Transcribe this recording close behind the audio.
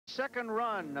Second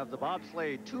run of the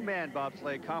bobsleigh, two-man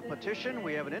bobsleigh competition.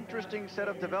 We have an interesting set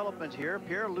of developments here.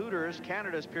 Pierre Lueders,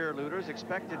 Canada's Pierre Lueders,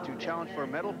 expected to challenge for a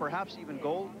medal, perhaps even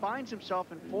gold, finds himself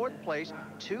in fourth place,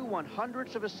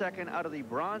 2/100ths of a second out of the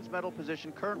bronze medal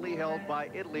position currently held by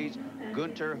Italy's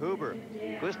Günther Huber.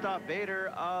 Gustav Bader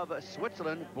of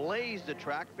Switzerland blazed the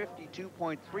track,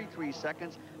 52.33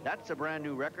 seconds. That's a brand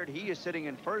new record. He is sitting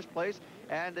in first place,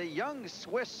 and the young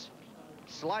Swiss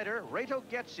slider, Reto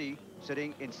Getzi,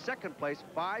 sitting in second place,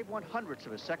 5/100ths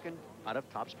of a second out of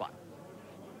top spot.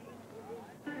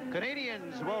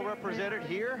 Canadians well represented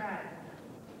here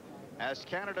as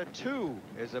Canada 2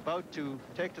 is about to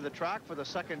take to the track for the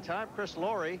second time. Chris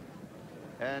Laurie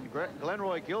and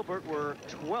Glenroy Gilbert were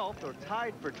 12th or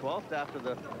tied for 12th after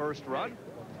the first run.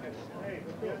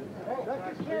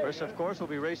 Chris, of course, will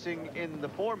be racing in the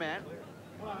four-man.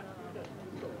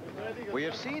 We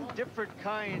have seen different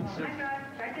kinds of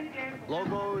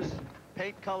logos,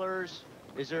 paint colors.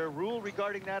 Is there a rule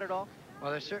regarding that at all?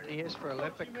 Well, there certainly is for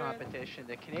Olympic competition.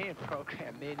 The Canadian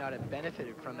program may not have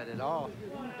benefited from it at all.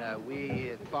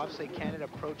 We at Bobsleigh Canada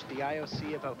approached the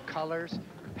IOC about colors,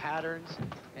 patterns,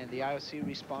 and the IOC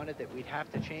responded that we'd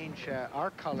have to change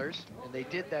our colors, and they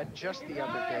did that just the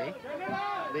other day,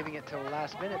 leaving it till the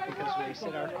last minute because they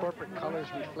said our corporate colors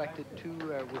reflected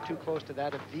were too close to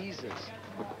that of Visa's,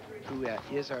 who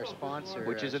is our sponsor.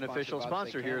 Which is an official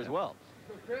sponsor here as well.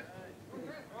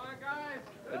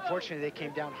 Unfortunately, they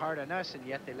came down hard on us, and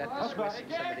yet they let the Swiss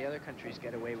and some of the other countries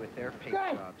get away with their paint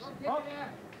jobs.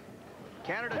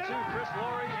 Canada 2, Chris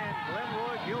Laurie and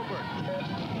Glenroy Gilbert.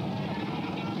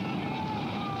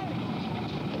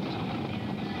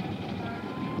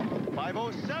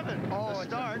 .507. Oh,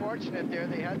 it's unfortunate there.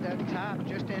 They had that tap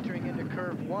just entering into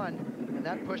curve 1, and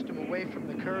that pushed them away from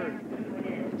the curve.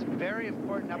 It's very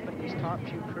important up in these top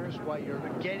few curves while you're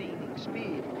gaining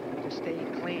speed to stay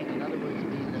clean. In other words,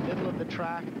 be in the middle of the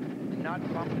track and not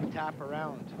bump and tap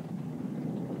around.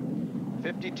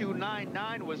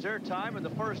 52.99 was their time in the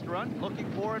first run. Looking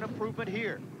for an improvement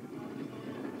here.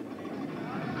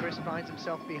 Chris finds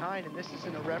himself behind, and this is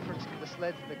in a reference to the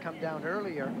sleds that come down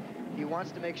earlier. He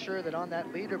wants to make sure that on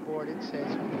that leaderboard it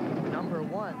says number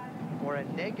 1 or a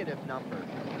negative number.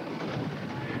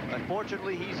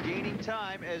 Unfortunately, he's gaining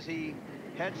time as he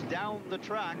heads down the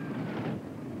track.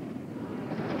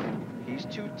 He's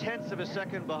 2/10ths of a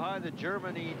second behind the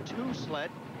Germany 2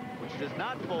 sled, which does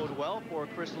not bode well for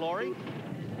Chris Laurie.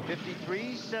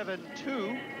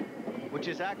 53.72, which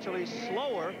is actually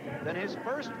slower than his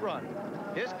first run.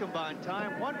 His combined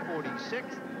time,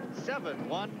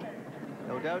 1:46.71.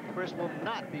 No doubt Chris will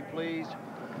not be pleased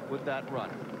with that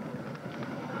run.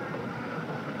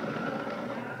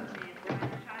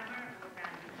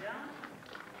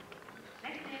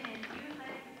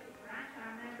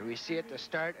 Here we see at the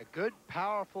start a good,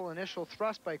 powerful initial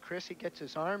thrust by Chris. He gets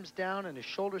his arms down and his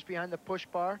shoulders behind the push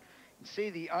bar. You can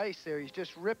see the ice there. He's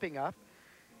just ripping up.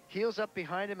 Heels up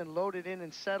behind him and loaded in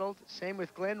and settled. Same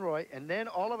with Glenroy. And then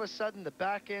all of a sudden the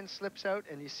back end slips out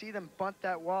and you see them bunt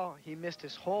that wall. He missed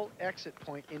his whole exit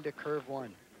point into curve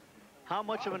 1. How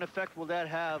much of an effect will that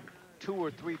have 2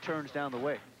 or 3 turns down the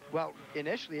way? Well,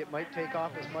 initially it might take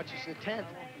off as much as a 10th.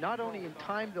 Not only in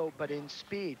time though, but in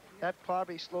speed. That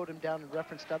probably slowed him down and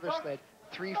referenced other sled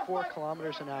 3-4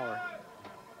 kilometers an hour.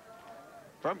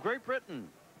 From Great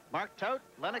Britain, Mark Tout,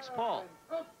 Lennox Paul.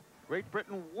 Great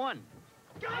Britain 1.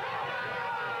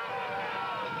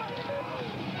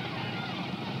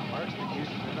 Mark's been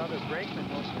using another brakeman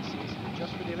most of the season.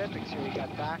 Just for the Olympics here, he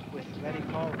got back with Lenny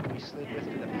Paul, who he slid with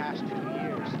for the past 2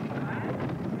 years.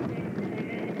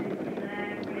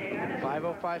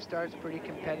 5:05 starts pretty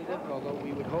competitive, although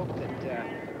we would hope that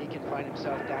he can find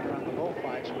himself down around the low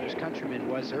 5s where his countryman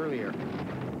was earlier.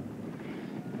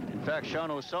 In fact,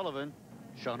 Sean Olsen,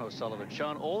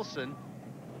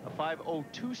 a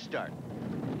 5:02 start.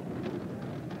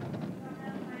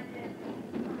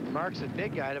 Mark's a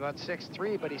big guy at about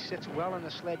 6'3", but he sits well on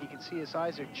the sled. You can see his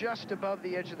eyes are just above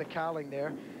the edge of the cowling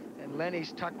there, and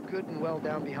Lenny's tucked good and well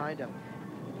down behind him.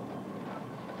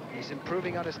 He's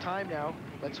improving on his time now.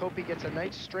 Let's hope he gets a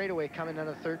nice straightaway coming out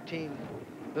of 13.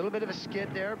 A little bit of a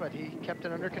skid there, but he kept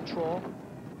it under control.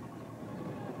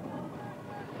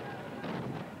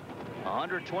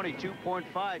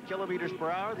 122.5 kilometers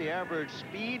per hour, the average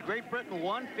speed. Great Britain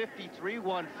 1,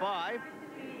 53.15.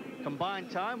 Combined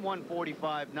time,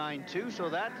 1:45.92. So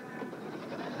that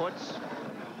puts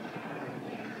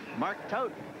Mark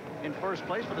Tout in first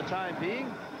place for the time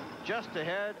being, just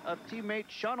ahead of teammate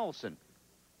Sean Olsen.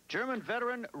 German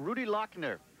veteran Rudi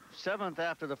Lochner, 7th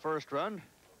after the first run.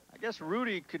 I guess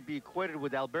Rudi could be equated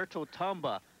with Alberto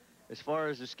Tomba as far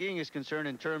as the skiing is concerned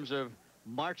in terms of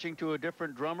marching to a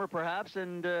different drummer, perhaps,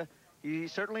 and he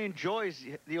certainly enjoys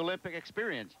the Olympic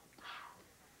experience.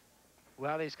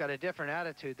 Well, he's got a different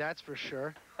attitude, that's for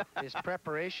sure. His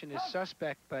preparation is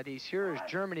suspect, but he's here as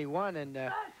Germany won, and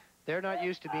they're not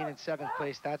used to being in 7th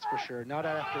place, that's for sure. Not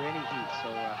after any heat, so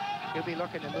he'll be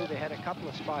looking to move ahead a couple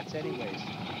of spots anyways.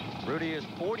 Rudy is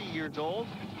 40 years old,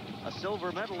 a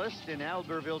silver medalist in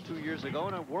Albertville 2 years ago,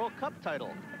 and a World Cup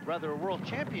title, rather a World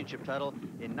Championship title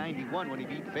in '91 when he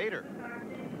beat Vader.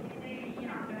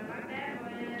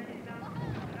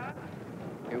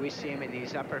 Here we see him in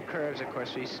these upper curves. Of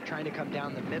course, he's trying to come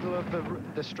down the middle of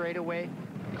the straightaway.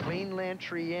 Clean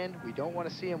entry in. We don't want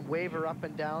to see him waver up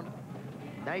and down.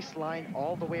 Nice line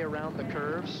all the way around the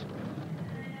curves.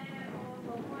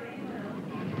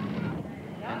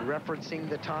 And referencing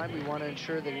the time, we want to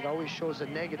ensure that it always shows a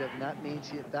negative, and that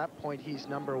means at that point he's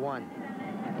number 1.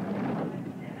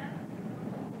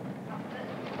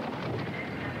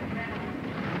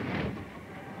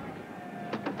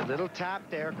 Little tap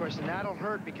there, of course, and that'll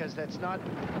hurt because that's not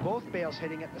both bales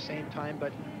hitting at the same time,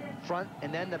 but front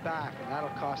and then the back, and that'll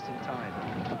cost him time.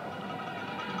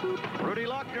 Rudy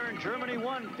Lochner, Germany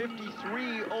won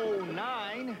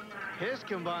 53.09. His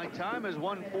combined time is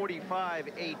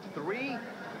 1:45.83,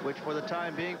 which for the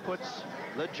time being puts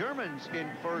the Germans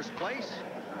in first place.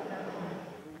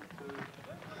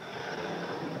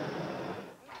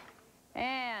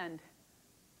 And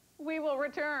we will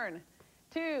return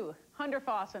to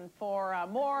Hundertfossen for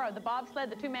more of the bobsled,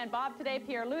 the two-man bob today.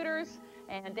 Pierre Luters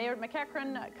and David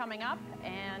McEachran coming up,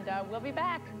 and we'll be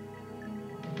back.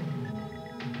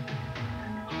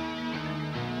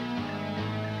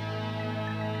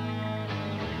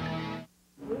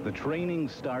 The training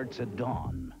starts at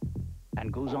dawn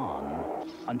and goes on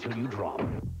until you drop,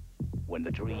 when the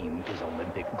dream is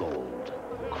Olympic gold.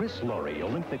 Chris Laurie,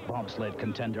 Olympic bobsled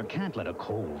contender, can't let a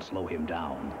cold slow him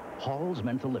down. Hall's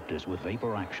Mentholyptus with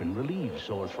vapor action relieves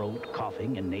sore throat,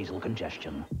 coughing, and nasal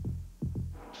congestion.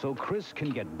 So Chris can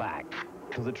get back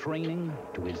to the training,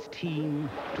 to his team,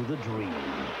 to the dream.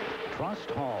 Trust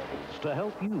Hall's to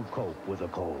help you cope with a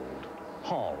cold.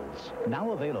 Hall's,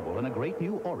 now available in a great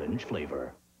new orange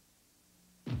flavor.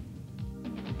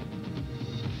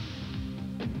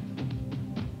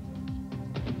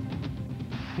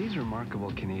 These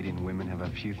remarkable Canadian women have a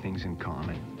few things in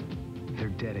common. They're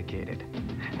dedicated.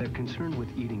 They're concerned with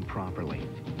eating properly.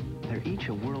 They're each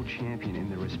a world champion in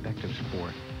their respective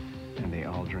sport. And they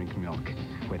all drink milk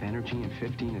with energy and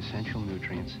 15 essential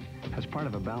nutrients as part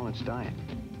of a balanced diet.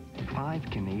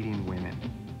 5 Canadian women,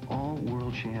 all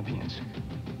world champions.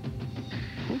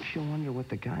 Makes you wonder what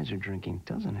the guys are drinking,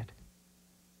 doesn't it?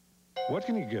 What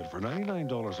can you get for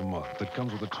 $99 a month that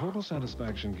comes with a total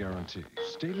satisfaction guarantee,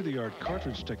 state-of-the-art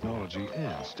cartridge technology,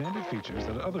 and standard features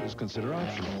that others consider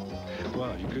optional?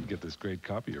 Well, you could get this great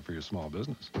copier for your small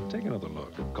business. Take another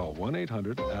look. Call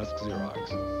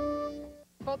 1-800-ASK-XEROX.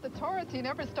 About the Taurus, he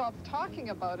never stops talking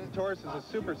about it. Taurus is a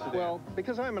super sedan. Well,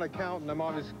 because I'm an accountant, I'm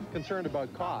always concerned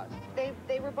about cost. They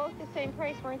were both the same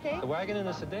price, weren't they? The wagon and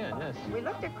the sedan, yes. We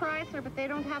looked at Chrysler, but they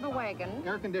don't have a wagon.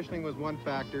 Air conditioning was one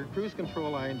factor. Cruise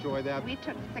control, I enjoy that. We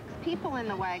took 6 people in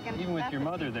the wagon. Even with your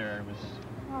mother there, it was...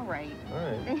 All right. All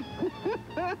right.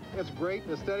 It's great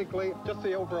aesthetically, just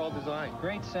the overall design.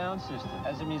 Great sound system.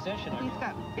 As a musician, He's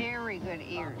got very good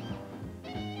ears.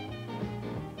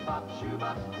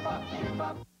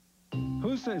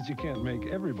 Who says you can't make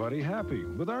everybody happy?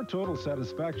 With our total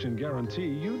satisfaction guarantee,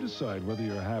 you decide whether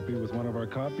you're happy with one of our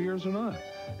copiers or not.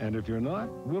 And if you're not,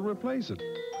 we'll replace it.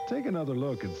 Take another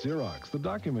look at Xerox, the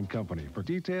document company. For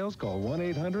details, call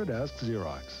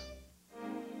 1-800-ASK-XEROX.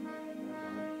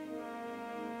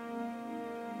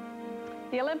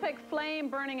 The Olympic flame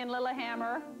burning in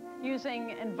Lillehammer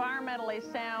using environmentally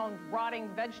sound rotting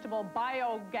vegetable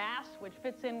biogas, which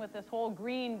fits in with this whole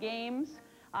green games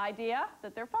idea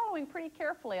that they're following pretty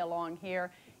carefully along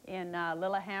here in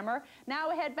Lillehammer.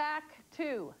 Now we head back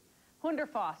to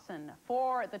Hundertfossen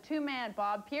for the two-man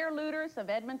bob. Pierre Luters of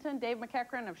Edmonton, Dave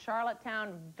McEachran of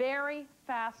Charlottetown, very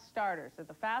fast starters. They're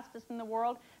the fastest in the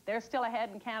world. They're still ahead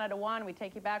in Canada 1. We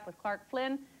take you back with Clark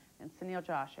Flynn and Sunil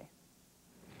Joshi.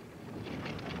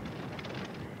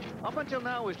 Up until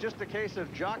now, it was just a case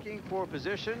of jockeying for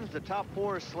positions. The top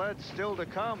 4 sleds still to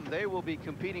come. They will be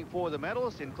competing for the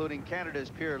medals, including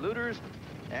Canada's Pierre Luters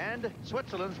and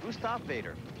Switzerland's Gustav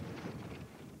Vader.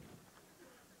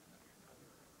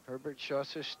 Herbert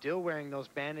Schosser still wearing those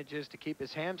bandages to keep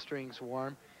his hamstrings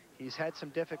warm. He's had some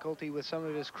difficulty with some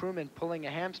of his crewmen pulling a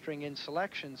hamstring in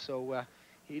selection, so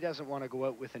he doesn't want to go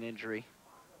out with an injury.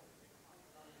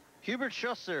 Hubert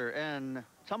Schusser and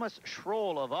Thomas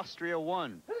Schroll of Austria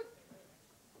won.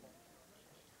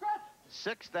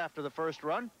 6th after the first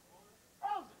run.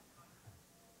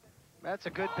 That's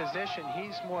a good position.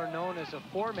 He's more known as a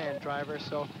four-man driver,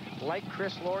 so like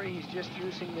Chris Laurie, he's just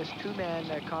using this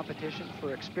two-man competition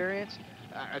for experience.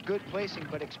 A good placing,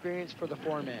 but experience for the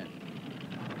four-man.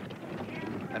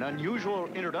 An unusual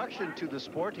introduction to the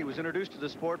sport. He was introduced to the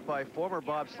sport by former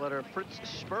bobsledder Fritz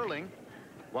Sperling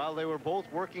while they were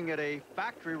both working at a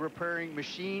factory repairing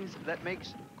machines that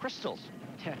makes crystals.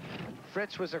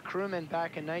 Fritz was a crewman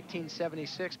back in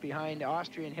 1976 behind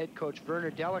Austrian head coach Werner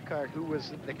Delicart, who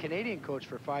was the Canadian coach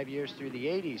for 5 years through the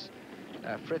 80s.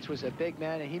 Fritz was a big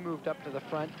man, and he moved up to the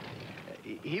front.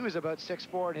 He was about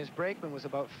 6'4", and his brakeman was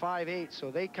about 5'8", so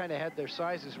they kind of had their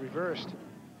sizes reversed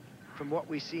from what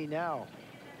we see now.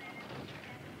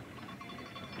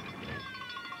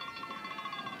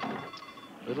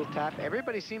 Little tap.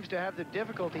 Everybody seems to have the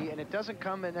difficulty, and it doesn't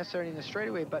come necessarily in the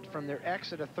straightaway, but from their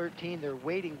exit of 13, they're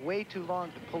waiting way too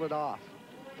long to pull it off.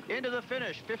 Into the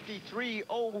finish,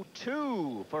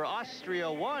 53.02 for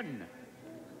Austria 1.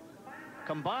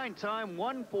 Combined time,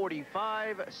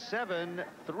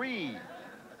 1:45.73.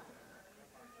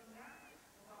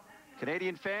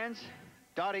 Canadian fans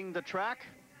dotting the track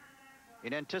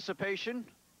in anticipation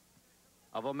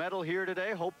of a medal here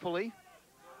today, hopefully.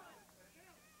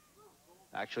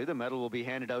 Actually, the medal will be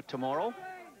handed out tomorrow.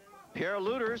 Pierre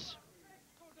Lueders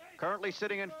currently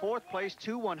sitting in 4th place,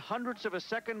 2/100ths of a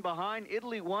second behind.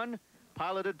 Italy won,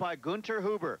 piloted by Günther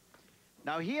Huber.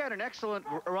 Now, he had an excellent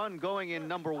run going in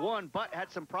number 1, but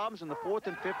had some problems in the 4th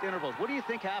and 5th intervals. What do you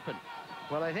think happened?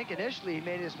 Well, I think initially he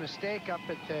made his mistake up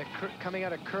at the coming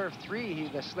out of curve 3.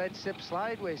 The sled sipped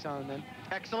sideways on them.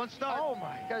 Excellent start. Oh,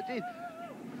 my God.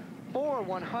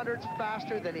 4/100ths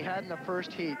faster than he had in the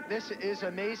first heat. This is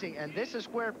amazing, and this is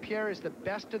where Pierre is the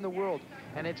best in the world,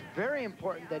 and it's very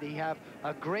important that he have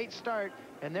a great start,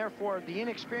 and therefore the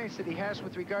inexperience that he has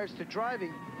with regards to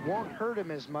driving won't hurt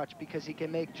him as much because he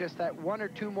can make just that 1 or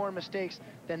 2 more mistakes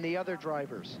than the other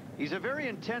drivers. He's a very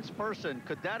intense person.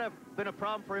 Could that have been a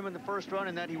problem for him in the first run,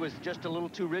 in that he was just a little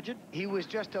too rigid? He was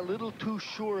just a little too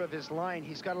sure of his line.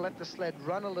 He's got to let the sled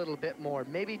run a little bit more.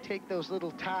 Maybe take those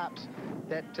little taps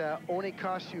that only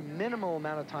cost you minimal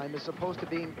amount of time as opposed to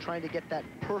trying to get that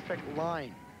perfect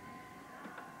line.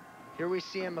 Here we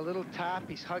see him, a little tap.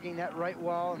 He's hugging that right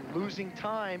wall and losing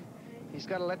time. He's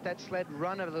got to let that sled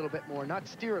run a little bit more, not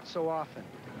steer it so often.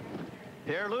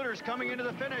 Pierre Lueders coming into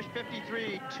the finish,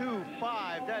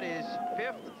 53.25. That is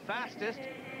 5th fastest.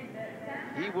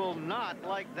 He will not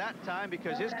like that time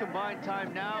because his combined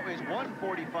time now is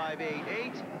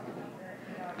 1:45.88.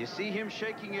 You see him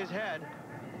shaking his head.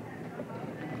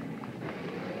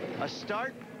 A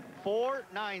start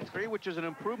 4.93, which is an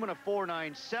improvement of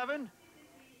 4.97.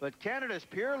 But Canada's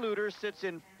Pierre Lueders sits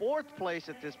in 4th place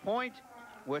at this point,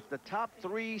 with the top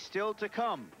 3 still to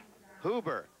come.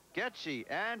 Huber, Getschy,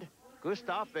 and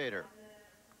Gustav Vader.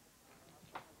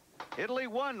 Italy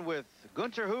won with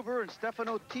Günther Huber and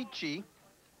Stefano Ticci.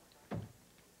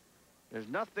 There's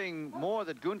nothing more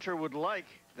that Günther would like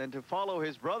than to follow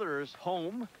his brothers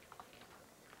home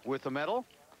with a medal.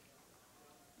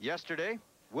 Yesterday,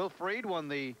 Wilfried won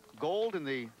the gold in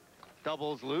the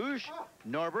doubles luge,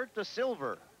 Norbert the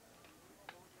silver.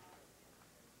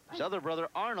 His other brother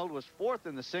Arnold was 4th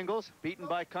in the singles, beaten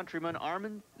by countryman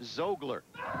Armin Zogler.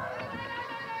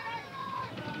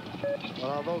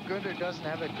 Well, although Günther doesn't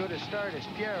have as good a start as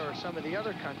Pierre or some of the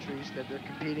other countries that they're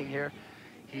competing here,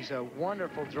 he's a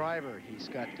wonderful driver. He's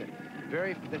got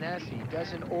very finesse. He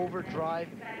doesn't overdrive,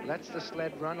 lets the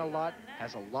sled run a lot,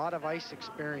 has a lot of ice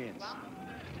experience.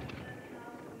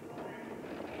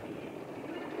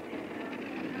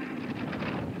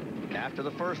 After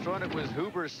the first run, it was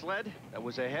Huber's sled that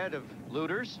was ahead of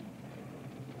Lueders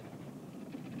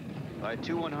by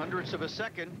 2/100ths of a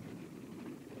second.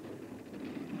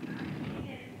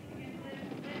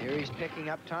 Here he's picking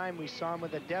up time. We saw him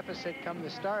with a deficit come the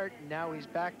start, and now he's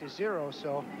back to 0,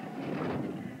 so.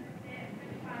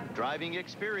 Driving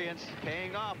experience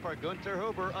paying off for Günther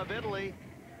Huber of Italy.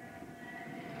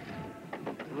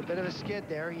 A little bit of a skid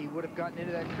there. He would have gotten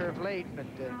into that curve late, but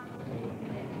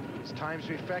his time's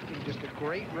reflecting. Just a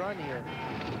great run here.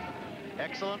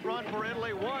 Excellent run for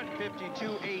Italy,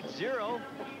 1:52.80,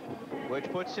 which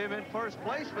puts him in 1st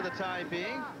place for the time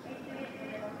being.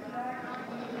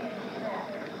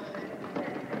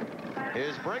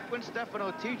 His brakeman,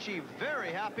 Stefano Ticci,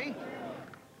 very happy.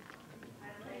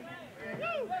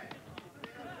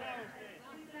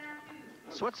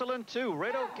 Switzerland 2,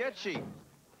 Reto Getschy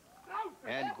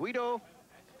and Guido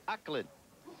Acklin.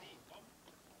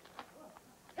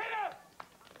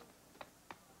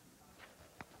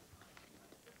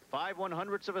 Five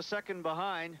 1/100ths of a second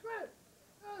behind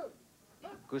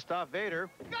Gustav Vader,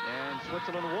 and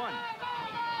Switzerland won.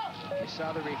 You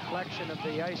saw the reflection of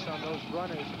the ice on those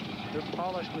runners. They're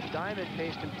polished with diamond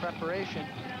paste in preparation,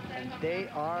 and they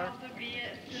are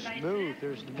smooth.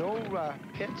 There's no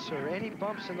pits or any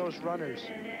bumps in those runners.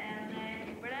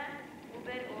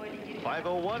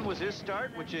 5:01 was his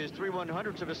start, which is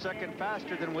 3/100ths of a second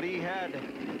faster than what he had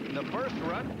in the first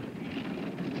run.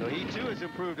 So he too has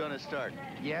improved on his start.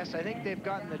 Yes, I think they've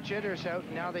gotten the jitters out,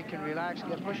 and now they can relax and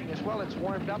get pushing as well. It's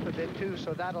warmed up a bit too,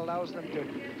 so that allows them to,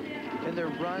 in their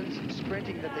runs and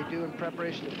sprinting that they do in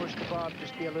preparation to push the bob,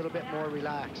 just be a little bit more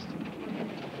relaxed.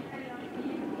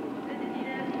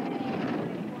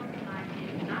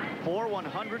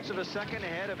 4/100ths of a second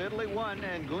ahead of Italy 1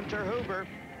 and Gunter Huber.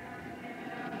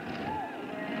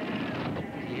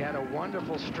 He had a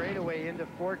wonderful straightaway into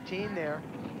 14 there.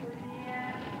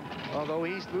 Although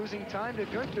he's losing time to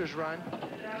Gunter's run.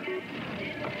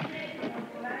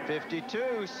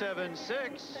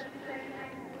 52.76,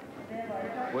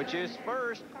 which is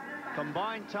first.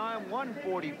 Combined time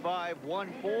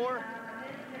 1:45.14,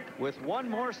 with one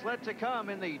more sled to come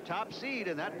in the top seed,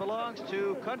 and that belongs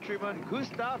to countryman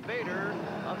Gustav Vader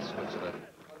of Switzerland.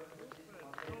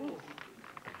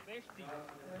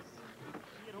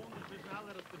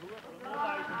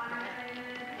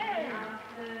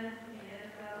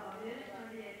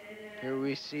 Here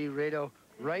we see Rado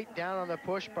right down on the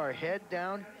push bar, head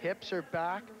down, hips are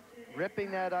back, ripping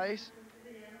that ice.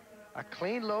 A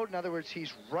clean load, in other words,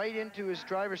 he's right into his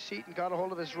driver's seat and got a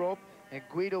hold of his rope, and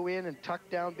Guido in and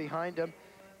tucked down behind him,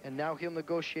 and now he'll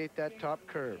negotiate that top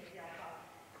curve.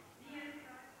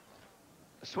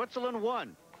 Switzerland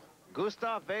 1,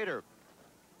 Gustav Vader,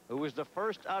 who was the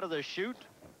first out of the chute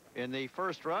in the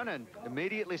first run and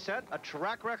immediately set a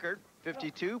track record,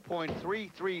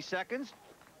 52.33 seconds.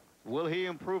 Will he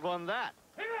improve on that?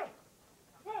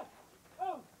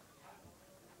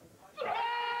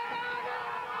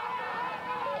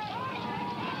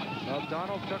 Well,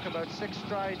 Donald took about 6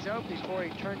 strides out before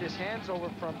he turned his hands over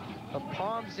from the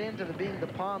palms in to being the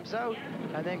palms out,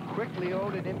 and then quickly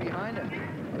owed it in behind him.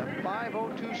 A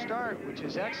 5:02 start, which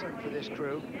is excellent for this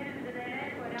crew.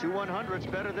 2/100ths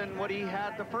better than what he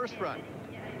had the first run.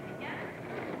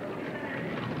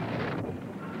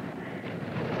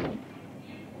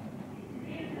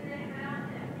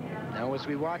 Now, as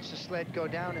we watch the sled go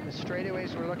down in the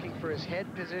straightaways, we're looking for his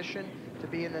head position to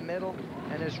be in the middle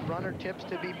and his runner tips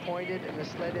to be pointed and the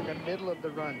sled in the middle of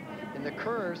the run. In the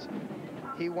curves,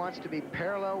 he wants to be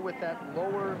parallel with that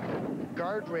lower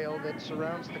guardrail that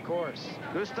surrounds the course.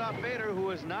 Gustav Vader, who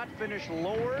has not finished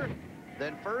lower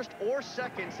than first or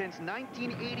second since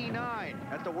 1989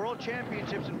 at the World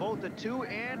Championships in both the 2-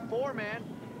 and 4-man.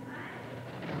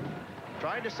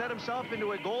 Trying to set himself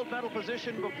into a gold medal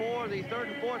position before the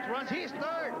 3rd and 4th runs. He's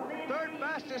third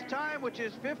fastest time, which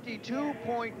is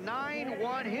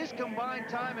 52.91. His combined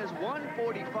time is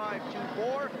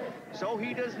 1:45.24. So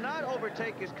he does not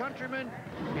overtake his countryman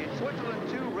in Switzerland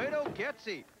 2, Rado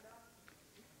Getzi.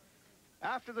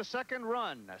 After the second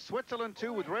run, Switzerland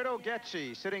 2 with Rado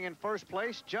Getzi sitting in first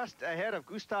place, just ahead of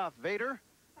Gustav Vader.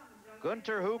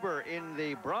 Gunter Huber in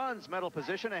the bronze medal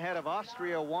position ahead of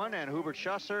Austria 1 and Hubert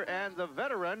Schasser, and the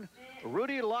veteran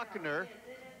Rudi Lochner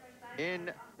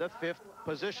in the 5th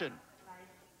position.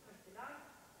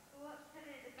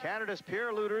 Canada's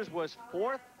Pierre Lueders was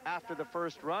 4th after the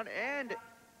first run and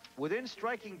within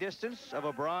striking distance of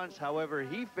a bronze. However,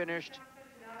 he finished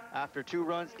after 2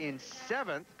 runs in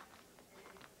 7th,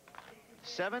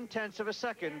 0.7 of a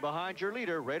second behind your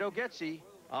leader, Rado Getzi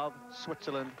of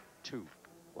Switzerland 2.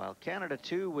 While Canada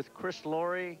 2 with Chris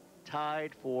Laurie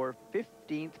tied for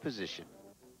 15th position.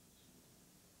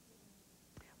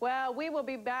 Well, we will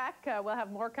be back. We'll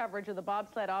have more coverage of the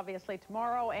bobsled, obviously,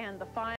 tomorrow, and the final.